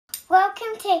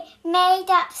Welcome to Made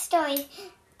Up Stories.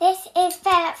 This is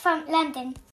Philip from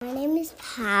London. My name is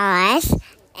Palace,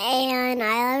 and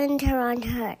I live in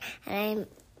Toronto, and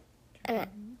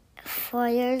I'm 4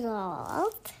 years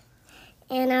old.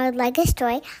 And I would like a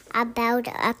story about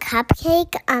a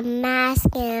cupcake, a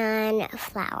mask, and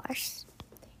flowers.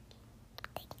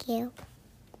 Thank you.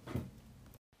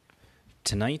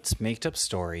 Tonight's made up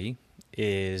story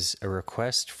is a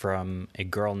request from a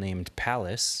girl named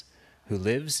Palace who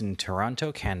lives in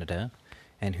Toronto, Canada,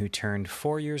 and who turned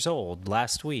 4 years old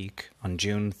last week on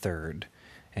June 3rd.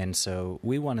 And so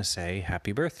we want to say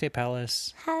happy birthday,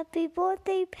 Palace. Happy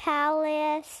birthday,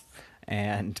 Palace.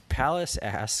 And Palace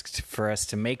asked for us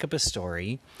to make up a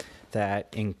story that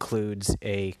includes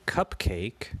a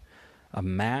cupcake, a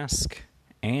mask,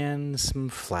 and some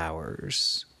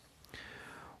flowers.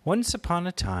 Once upon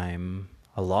a time,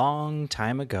 a long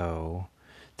time ago,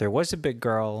 there was a big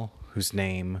girl whose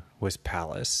name was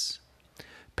Palace.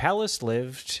 Palace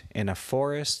lived in a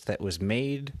forest that was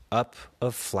made up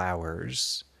of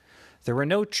flowers. There were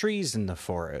no trees in the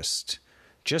forest,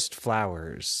 just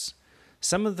flowers.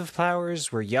 Some of the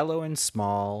flowers were yellow and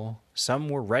small, some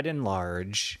were red and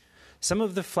large. Some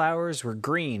of the flowers were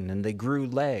green and they grew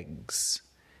legs.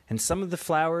 And some of the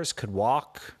flowers could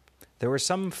walk. There were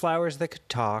some flowers that could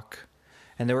talk.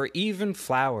 And there were even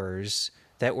flowers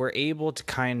that were able to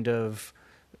kind of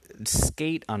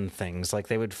skate on things. Like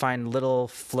they would find little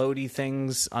floaty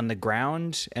things on the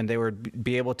ground and they would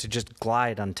be able to just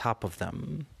glide on top of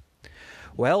them.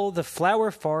 Well, the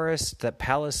flower forest that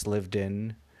Palace lived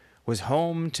in was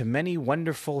home to many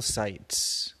wonderful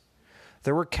sights.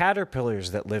 There were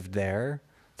caterpillars that lived there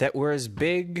that were as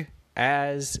big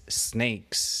as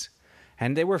snakes.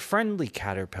 And they were friendly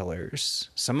caterpillars.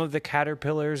 Some of the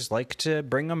caterpillars liked to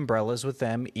bring umbrellas with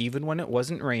them even when it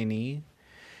wasn't rainy.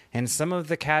 And some of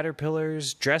the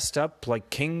caterpillars dressed up like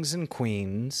kings and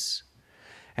queens.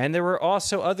 And there were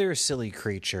also other silly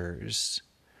creatures.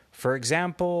 For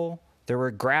example, there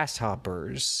were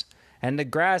grasshoppers. And the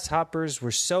grasshoppers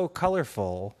were so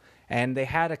colorful, and they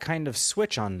had a kind of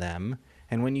switch on them.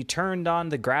 And when you turned on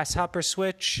the grasshopper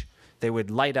switch, they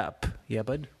would light up. Yeah,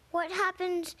 bud? What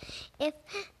happens if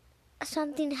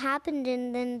something happened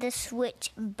and then the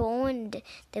switch burned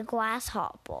the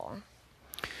grasshopper?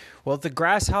 Well, the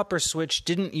grasshopper switch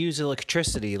didn't use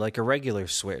electricity like a regular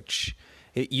switch.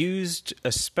 It used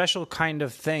a special kind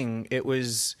of thing. It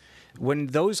was when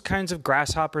those kinds of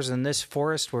grasshoppers in this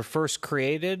forest were first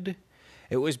created,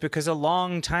 it was because a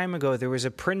long time ago there was a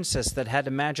princess that had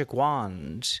a magic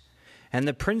wand. And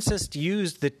the princess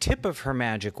used the tip of her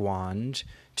magic wand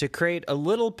to create a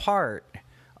little part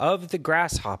of the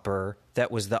grasshopper that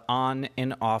was the on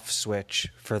and off switch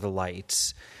for the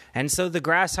lights. And so the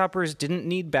grasshoppers didn't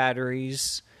need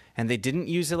batteries, and they didn't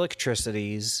use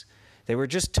electricities. They were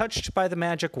just touched by the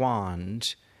magic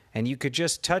wand, and you could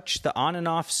just touch the on and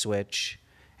off switch,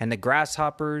 and the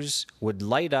grasshoppers would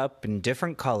light up in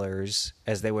different colors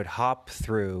as they would hop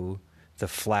through the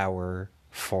flower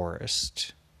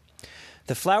forest.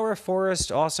 The flower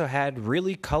forest also had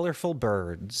really colorful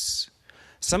birds.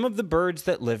 Some of the birds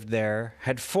that lived there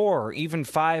had 4 or even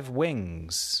 5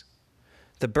 wings.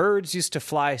 The birds used to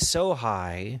fly so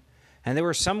high, and there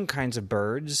were some kinds of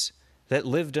birds that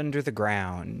lived under the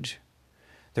ground.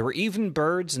 There were even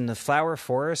birds in the flower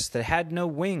forest that had no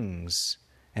wings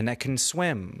and that can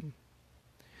swim.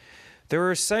 There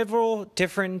were several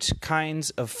different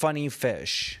kinds of funny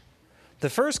fish. The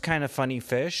first kind of funny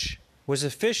fish was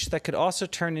a fish that could also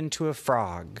turn into a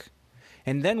frog.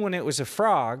 And then when it was a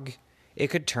frog, it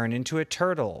could turn into a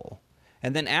turtle.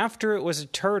 And then after it was a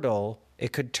turtle,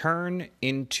 it could turn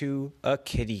into a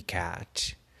kitty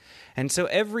cat. And so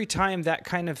every time that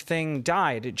kind of thing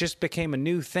died, it just became a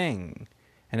new thing.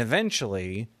 And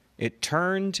eventually, it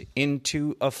turned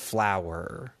into a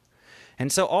flower.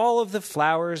 And so all of the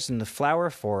flowers in the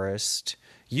flower forest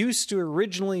used to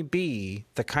originally be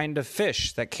the kind of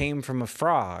fish that came from a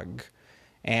frog.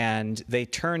 And they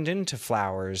turned into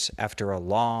flowers after a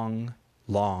long,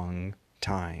 long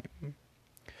time.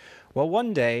 Well,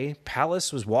 one day,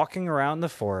 Palace was walking around the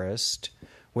forest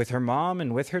with her mom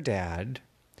and with her dad,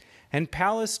 and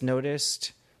Palace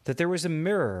noticed that there was a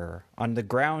mirror on the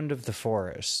ground of the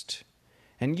forest.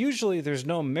 And usually there's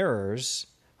no mirrors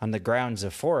on the grounds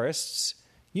of forests.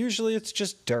 Usually it's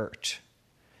just dirt.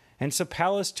 And so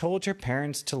Palace told her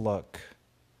parents to look.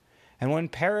 And when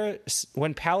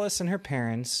Palace and her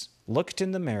parents looked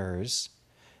in the mirrors,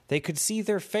 they could see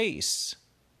their face,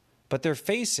 but their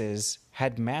faces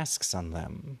had masks on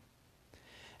them.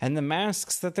 And the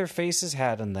masks that their faces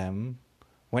had on them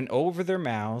went over their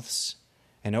mouths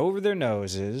and over their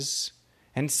noses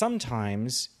and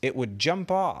sometimes it would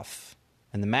jump off,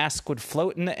 and the mask would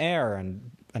float in the air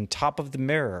on top of the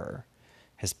mirror,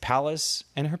 as Pallas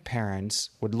and her parents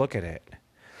would look at it.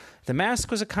 The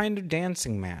mask was a kind of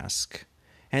dancing mask,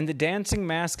 and the dancing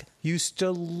mask used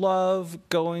to love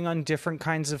going on different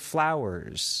kinds of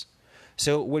flowers.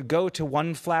 So it would go to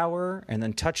one flower and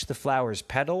then touch the flower's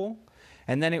petal,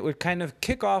 and then it would kind of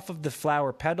kick off of the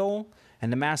flower petal,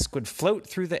 and the mask would float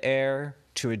through the air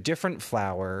to a different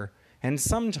flower, and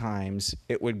sometimes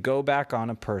it would go back on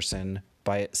a person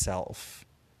by itself.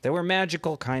 There were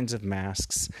magical kinds of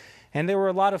masks, and they were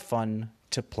a lot of fun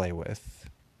to play with.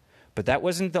 But that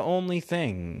wasn't the only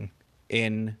thing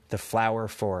in the flower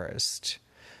forest,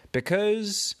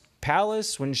 because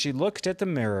Pallas, when she looked at the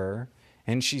mirror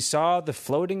and she saw the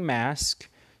floating mask,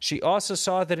 she also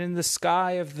saw that in the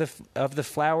sky of the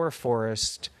flower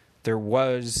forest there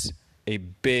was a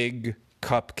big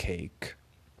cupcake.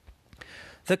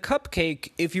 The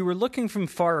cupcake, if you were looking from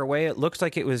far away, it looked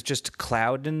like it was just a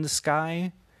cloud in the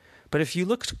sky. But if you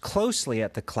looked closely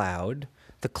at the cloud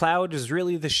is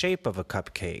really the shape of a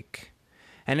cupcake.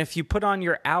 And if you put on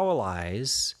your owl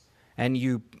eyes and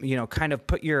you kind of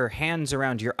put your hands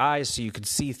around your eyes so you could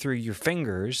see through your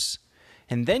fingers,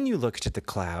 and then you looked at the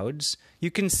clouds,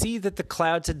 you can see that the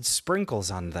clouds had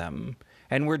sprinkles on them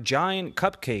and were giant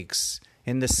cupcakes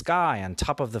in the sky on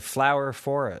top of the flower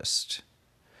forest.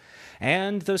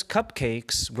 And those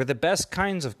cupcakes were the best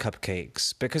kinds of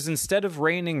cupcakes, because instead of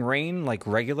raining rain like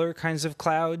regular kinds of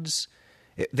clouds,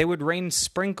 they would rain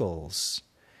sprinkles.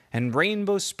 And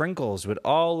rainbow sprinkles would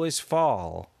always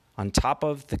fall on top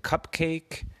of the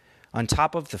cupcake, on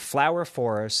top of the flower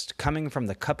forest, coming from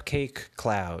the cupcake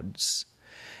clouds.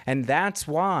 And that's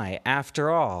why, after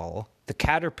all, the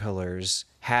caterpillars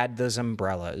had those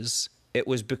umbrellas. It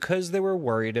was because they were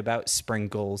worried about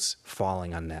sprinkles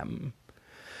falling on them.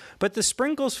 But the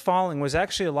sprinkles falling was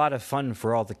actually a lot of fun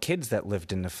for all the kids that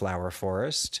lived in the flower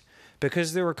forest,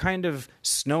 because there were kind of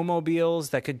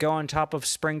snowmobiles that could go on top of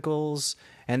sprinkles,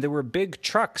 and there were big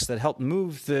trucks that helped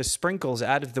move the sprinkles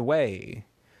out of the way.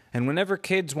 And whenever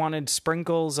kids wanted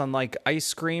sprinkles on like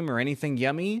ice cream or anything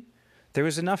yummy, there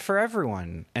was enough for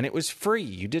everyone, and it was free.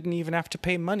 You didn't even have to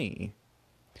pay money.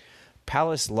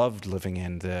 Pallas loved living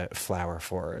in the flower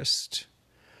forest.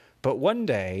 But one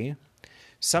day,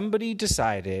 somebody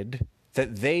decided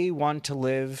that they want to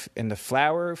live in the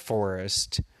flower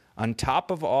forest on top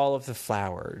of all of the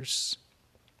flowers.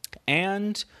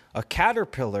 And a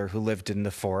caterpillar who lived in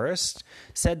the forest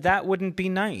said that wouldn't be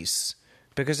nice,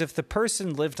 because if the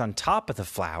person lived on top of the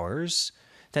flowers,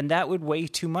 then that would weigh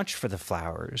too much for the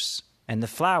flowers, and the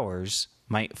flowers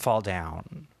might fall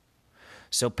down.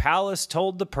 So Pallas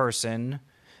told the person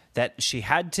that she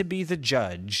had to be the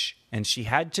judge, and she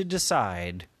had to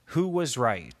decide who was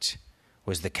right.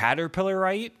 Was the caterpillar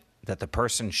right, that the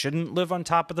person shouldn't live on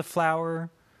top of the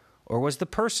flower? Or was the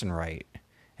person right,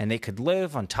 and they could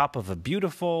live on top of a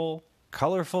beautiful,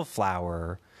 colorful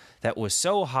flower that was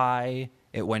so high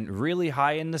it went really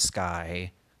high in the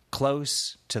sky,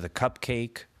 close to the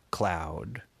cupcake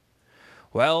cloud?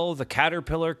 Well, the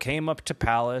caterpillar came up to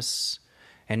Pallas,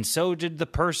 and so did the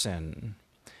person.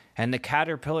 And the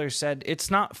caterpillar said,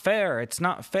 "It's not fair, it's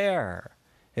not fair.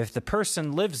 If the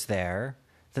person lives there,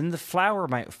 then the flower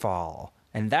might fall,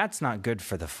 and that's not good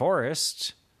for the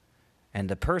forest." And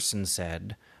the person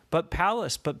said, but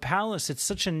Pallas, it's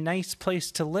such a nice place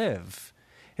to live.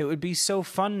 It would be so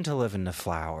fun to live in the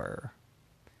flower."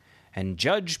 And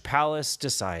Judge Pallas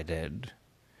decided.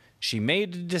 She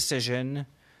made a decision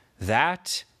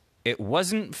that it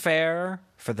wasn't fair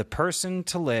for the person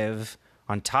to live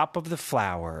on top of the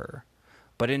flower,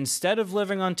 but instead of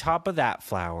living on top of that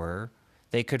flower,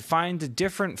 they could find a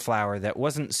different flower that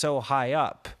wasn't so high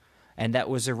up and that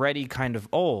was already kind of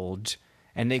old,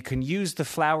 and they could use the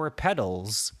flower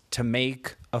petals to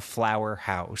make a flower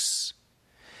house.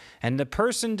 And the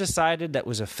person decided that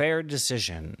was a fair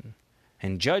decision,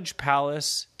 and Judge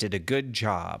Pallas did a good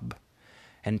job.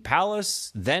 And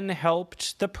Pallas then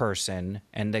helped the person,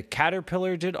 and the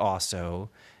caterpillar did also,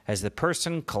 as the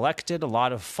person collected a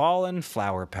lot of fallen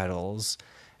flower petals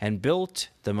and built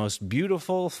the most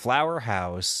beautiful flower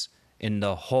house in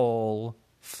the whole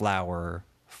flower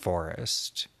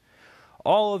forest.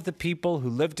 All of the people who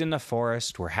lived in the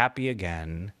forest were happy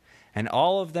again, and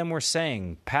all of them were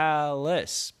saying,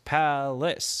 "Pallas,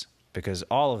 Pallas," because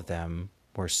all of them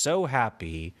were so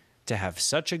happy to have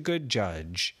such a good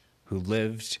judge who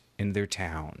lived in their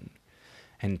town.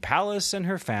 And Pallas and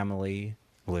her family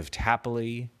lived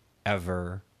happily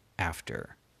ever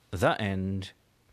after. The end.